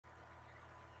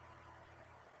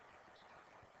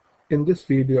In this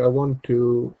video, I want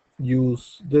to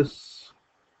use this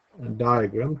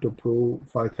diagram to prove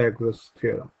Pythagoras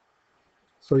theorem.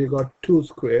 So you got two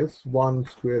squares, one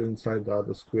square inside the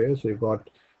other square. So you got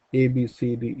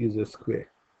ABCD is a square.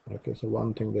 Okay, so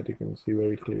one thing that you can see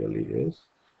very clearly is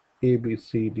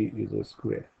ABCD is a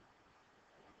square.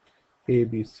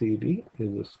 ABCD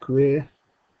is a square,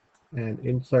 and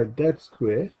inside that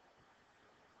square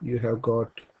you have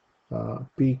got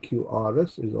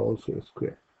PQRS is also a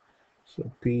square. So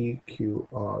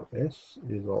PQRS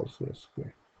is also a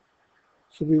square.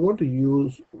 So we want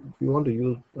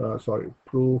to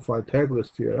prove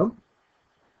Pythagoras theorem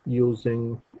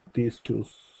using these two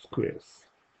squares.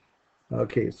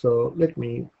 Okay, so let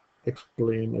me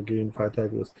explain again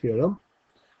Pythagoras theorem.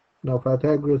 Now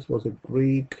Pythagoras was a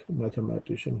Greek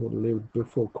mathematician who lived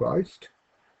before Christ,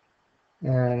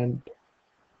 and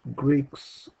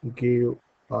Greeks gave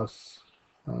us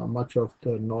much of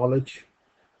the knowledge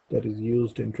that is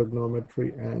used in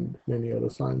trigonometry and many other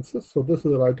sciences. So this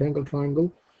is a right angle triangle.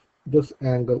 This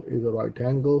angle is a right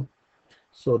angle.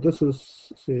 So this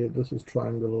is, say, this is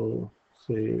triangle,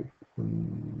 say,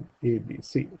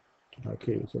 ABC.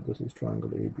 Okay, so this is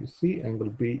triangle ABC. Angle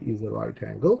B is a right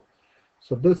angle.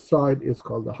 So this side is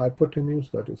called the hypotenuse,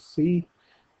 that is C.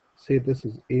 Say this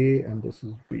is A and this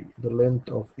is B. The length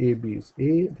of AB is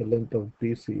A, the length of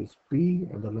BC is B,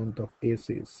 and the length of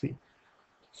AC is C.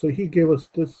 So he gave us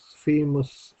this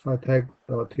famous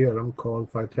theorem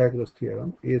called Pythagoras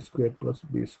theorem. A squared plus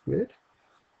B squared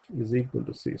is equal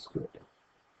to C squared.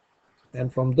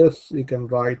 And from this you can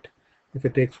write, if you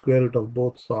take square root of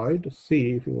both sides,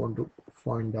 C, if you want to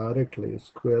find directly, is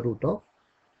square root of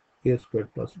A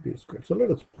squared plus B squared. So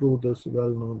let us prove this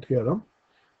well-known theorem.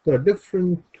 There are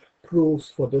different proofs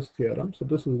for this theorem. So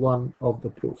this is one of the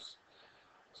proofs.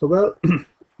 So well,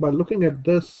 by looking at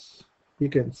this, you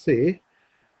can say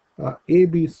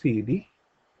ABCD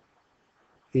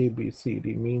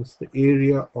means the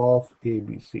area of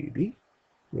ABCD.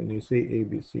 When you say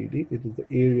ABCD, it is the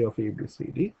area of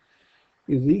ABCD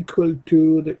is equal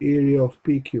to the area of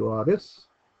PQRS.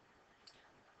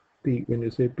 When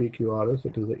you say PQRS,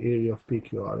 it is the area of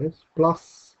PQRS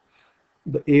plus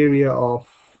the area of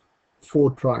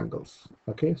four triangles.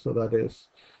 Okay, so that is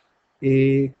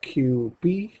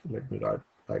AQP. Let me write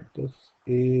like this: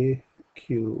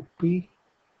 AQP.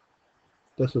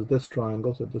 This is this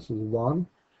triangle, so this is one.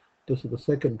 This is the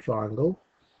second triangle.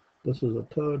 This is the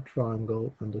third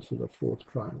triangle, and this is the fourth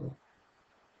triangle.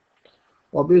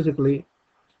 Or basically,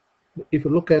 if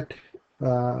you look at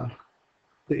the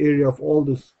area of all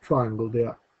this triangle, they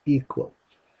are equal.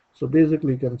 So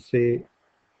basically, you can say,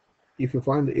 if you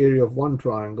find the area of one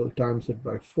triangle, times it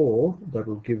by 4, that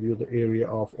will give you the area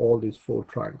of all these four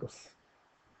triangles.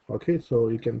 Okay, so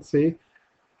you can say,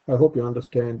 I hope you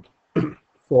understand,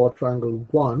 for triangle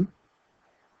 1,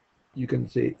 you can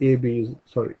say BAP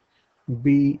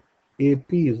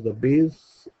is the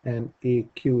base and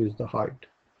AQ is the height.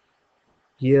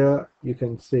 Here you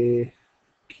can say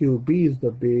QB is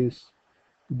the base,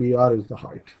 BR is the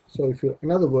height. So if you,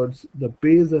 in other words, the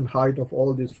base and height of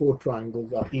all these four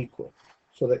triangles are equal.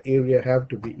 So the area have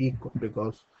to be equal,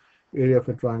 because area of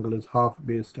a triangle is half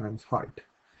base times height.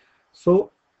 So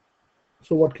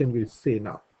what can we say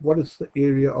now? What is the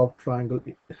area of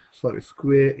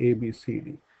square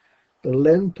ABCD? The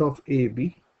length of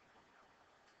AB,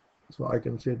 so I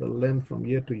can say the length from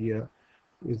year to year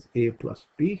is A plus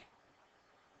B.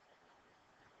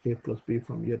 A plus B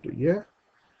from year to year.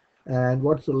 And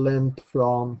what's the length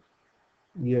from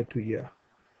year to year?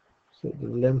 So the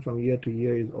length from year to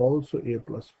year is also A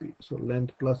plus B. So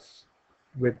length plus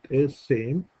width is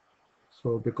same,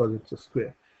 so because it's a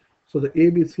square. So the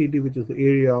ABCD, which is the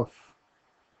area of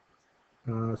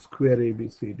square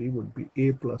ABCD, would be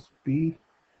A plus B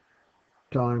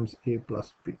times A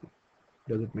plus B.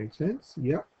 Does it make sense?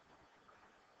 Yeah.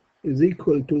 Is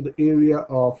equal to the area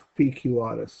of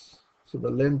PQRS. So the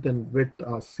length and width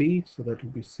are C, so that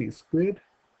will be C squared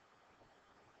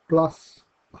plus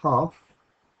half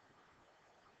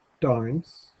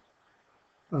times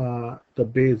the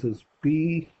base is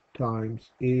B times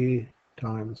A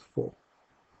times 4.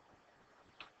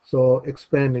 So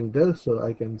expanding this, so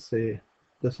I can say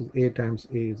this is A times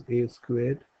A is A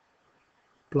squared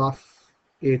plus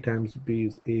A times B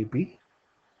is AB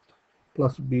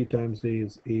plus B times A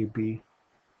is AB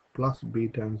plus B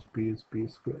times B is B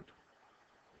squared.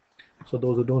 So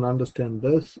those who don't understand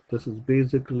this, this is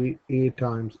basically A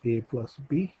times A plus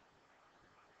B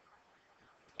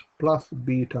plus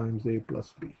B times A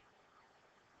plus B.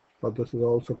 But this is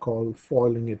also called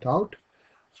foiling it out.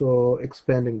 So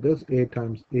expanding this, A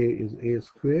times A is A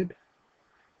squared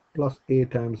plus A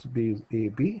times B is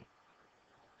AB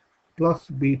plus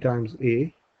b times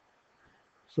a.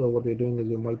 So what we're doing is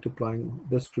we're multiplying,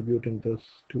 distributing this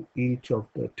to each of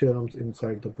the terms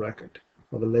inside the bracket,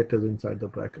 or the letters inside the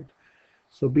bracket.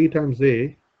 So b times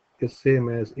a is same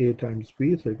as a times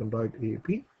b, so you can write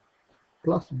ab,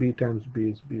 plus b times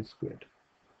b is b squared.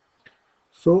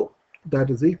 So that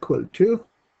is equal to,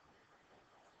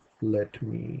 let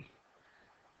me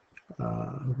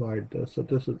write this. So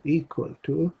this is equal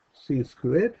to c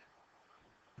squared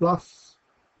plus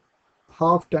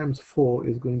half times 4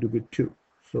 is going to be 2.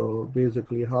 So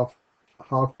basically half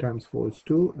times 4 is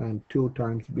 2, and 2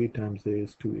 times b times a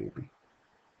is 2ab.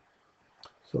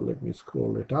 So let me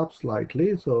scroll it up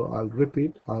slightly. So I'll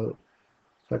repeat. So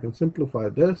I can simplify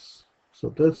this. So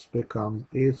this becomes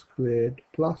a squared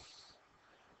plus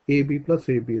ab plus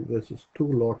ab. This is 2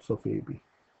 lots of ab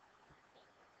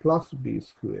plus b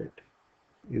squared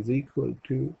is equal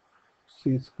to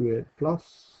c squared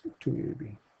plus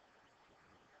 2ab.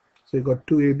 So you got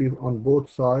 2ab on both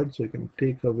sides, so you can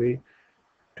take away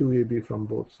 2ab from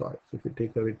both sides. If you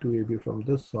take away 2ab from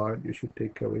this side, you should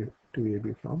take away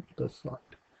 2ab from this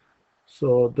side.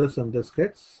 So this and this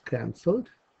gets cancelled,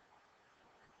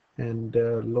 and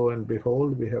lo and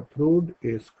behold, we have proved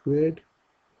a squared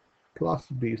plus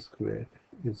b squared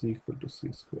is equal to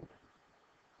c squared.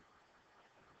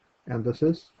 And this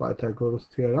is Pythagoras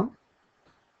theorem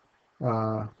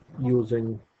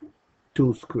using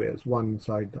two squares, one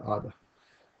inside the other.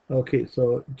 Okay,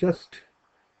 so just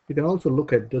you can also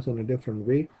look at this in a different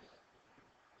way.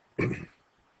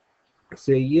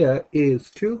 Say here a is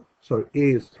 2, sorry,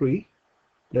 a is 3.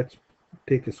 Let's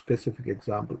take a specific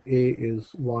example. A is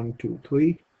 1, 2,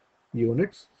 3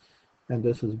 units, and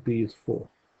this is b is 4.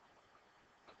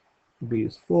 B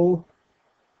is 4.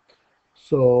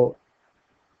 So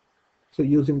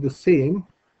using the same,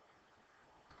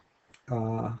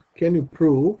 can you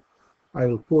prove? I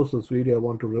will pause this video. I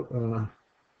want to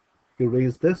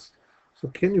erase this. So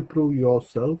can you prove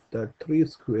yourself that 3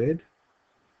 squared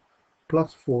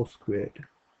plus 4 squared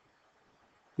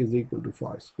is equal to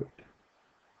 5 squared?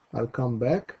 I'll come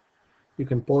back. You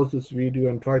can pause this video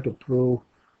and try to prove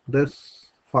this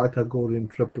Pythagorean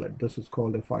triplet. This is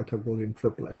called a Pythagorean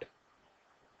triplet.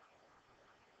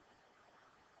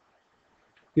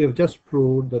 We have just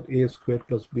proved that a squared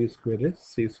plus b squared is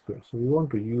c squared. So we want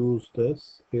to use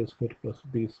this a squared plus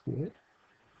b squared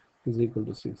is equal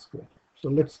to c squared. So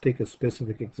let's take a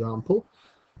specific example.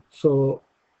 So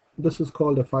this is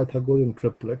called a Pythagorean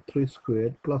triplet. 3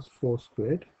 squared plus 4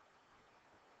 squared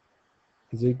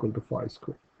is equal to 5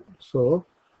 squared. So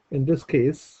in this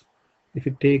case, if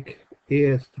you take a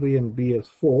as 3 and b as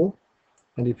 4,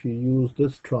 and if you use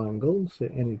this triangle, say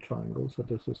any triangle, so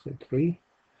this is say 3.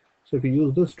 So if you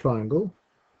use this triangle,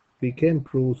 we can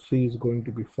prove c is going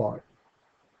to be 5.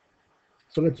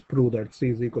 So let's prove that c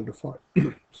is equal to 5.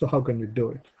 So how can we do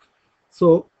it?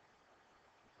 So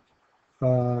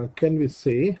can we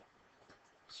say,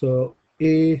 so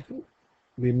a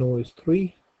we know is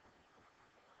 3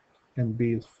 and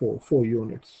b is 4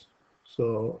 units.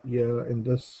 So here in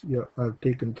this, here I've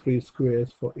taken 3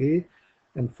 squares for a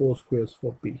and 4 squares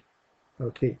for b.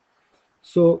 Okay,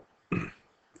 so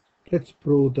let's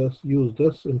prove this, use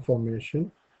this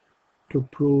information to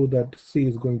prove that c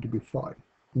is going to be 5.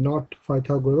 Not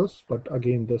Pythagoras, but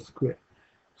again the square.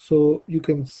 So you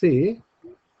can say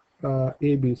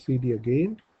ABCD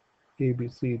again.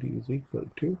 ABCD is equal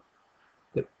to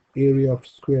the area of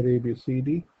square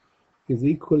ABCD is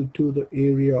equal to the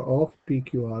area of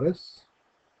PQRS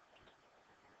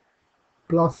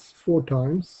plus 4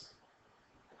 times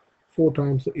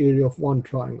the area of one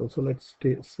triangle. So let's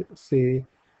say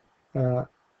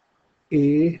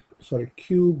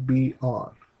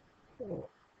QBR.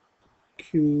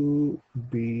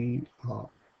 QBR.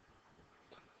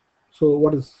 So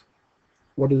what is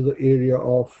the area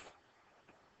of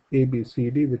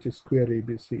ABCD, which is square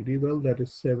ABCD? Well, that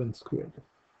is 7 squared,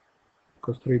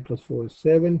 because 3 plus 4 is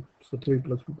 7. So 3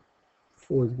 plus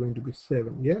 4 is going to be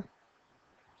 7. Yeah,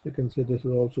 you can say this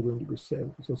is also going to be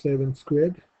 7. So 7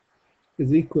 squared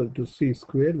is equal to c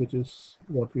squared, which is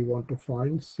what we want to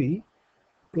find, c,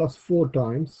 plus 4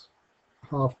 times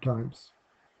half times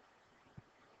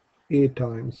a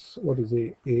times, what is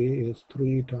a? A is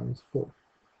 3 times 4.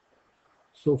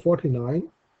 So 49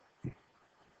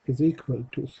 is equal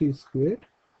to c squared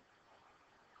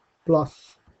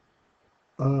plus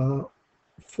 4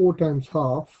 times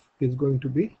half is going to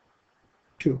be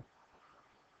 2.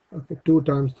 Okay, 2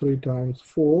 times 3 times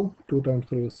 4, 2 times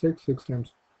 3 is 6, 6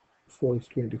 times 4 is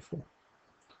 24.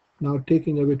 Now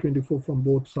taking away 24 from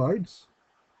both sides,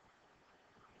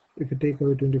 if you take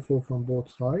away 24 from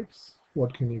both sides,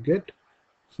 what can you get?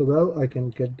 So well, I can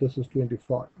get this is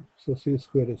 25. So c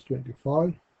squared is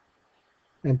 25,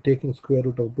 and taking square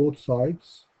root of both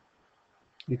sides,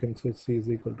 you can say c is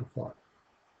equal to 5.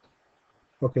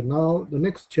 Okay, now the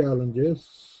next challenge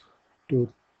is to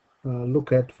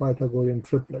look at Pythagorean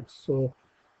triplets. So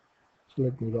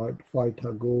let me write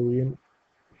Pythagorean,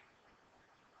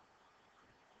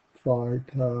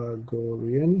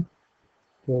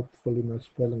 hopefully my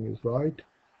spelling is right,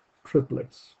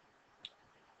 triplets.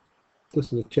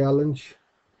 This is a challenge.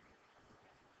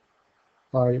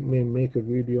 I may make a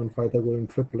video on Pythagorean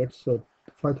triplets. So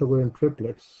Pythagorean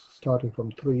triplets starting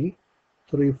from 3,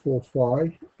 3, 4,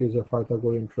 5 is a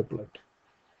Pythagorean triplet.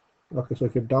 Okay, so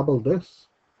if you double this,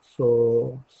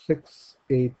 so 6,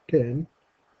 8, 10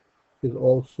 is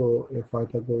also a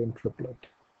Pythagorean triplet.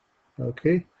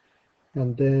 Okay,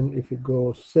 and then if you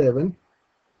go 7,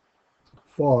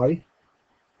 5,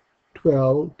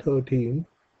 12, 13,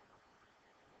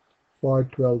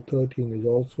 5, 12, 13 is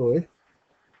also a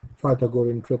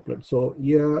Pythagorean triplet. So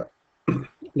here,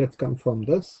 let's confirm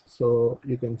this. So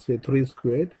you can say 3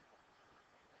 squared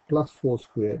plus 4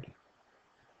 squared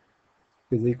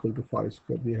is equal to 5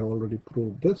 squared. We have already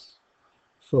proved this.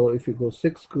 So if you go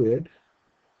 6 squared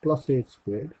plus 8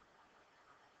 squared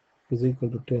is equal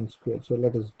to 10 squared. So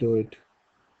let us do it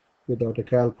without a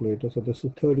calculator. So this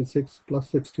is 36 plus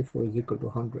 64 is equal to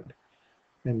 100.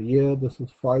 And here this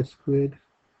is 5 squared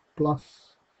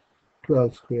plus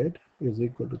 12 squared is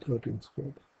equal to 13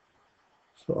 squared.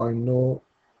 So I know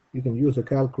you can use a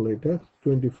calculator.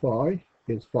 25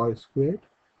 is 5 squared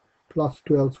plus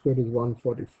 12 squared is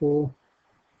 144,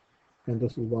 and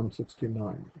this is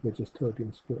 169, which is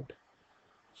 13 squared.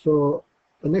 So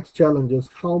the next challenge is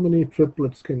how many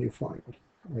triplets can you find?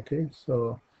 Okay,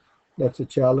 so that's a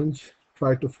challenge.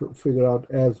 Try to figure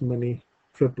out as many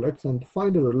triplets and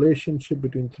find a relationship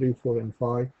between 3, 4, and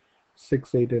 5,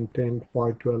 6, 8, and 10,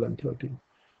 5, 12, and 13.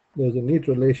 There's a neat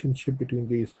relationship between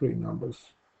these three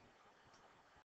numbers.